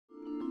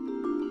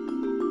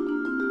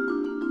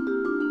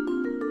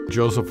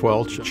Joseph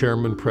Welch,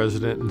 Chairman,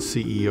 President, and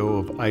CEO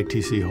of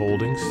ITC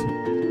Holdings.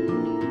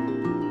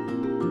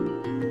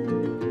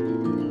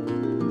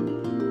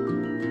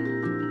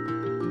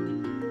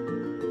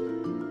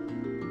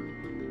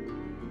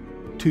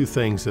 Two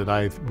things that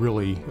I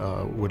really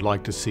would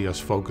like to see us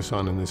focus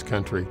on in this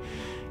country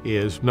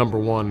is, number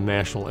one,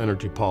 national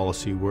energy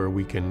policy, where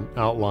we can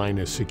outline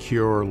a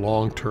secure,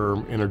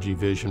 long-term energy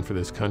vision for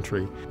this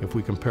country. If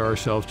we compare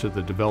ourselves to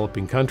the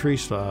developing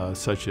countries,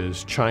 such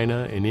as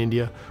China and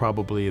India,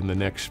 probably in the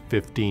next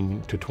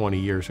 15 to 20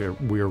 years,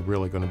 we are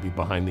really going to be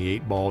behind the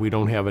 8 ball. We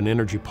don't have an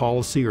energy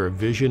policy or a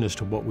vision as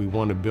to what we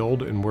want to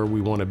build and where we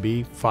want to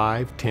be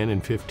 5, 10,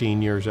 and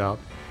 15 years out.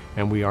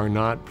 And we are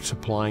not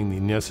supplying the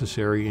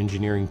necessary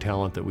engineering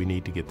talent that we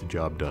need to get the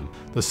job done.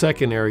 The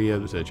second area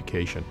is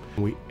education.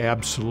 We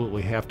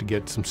absolutely have to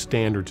get some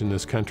standards in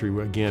this country,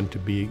 again, to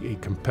be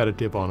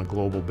competitive on a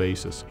global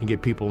basis and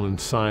get people in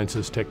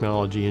sciences,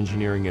 technology,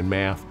 engineering, and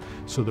math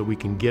so that we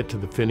can get to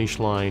the finish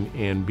line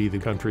and be the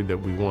country that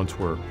we once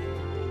were.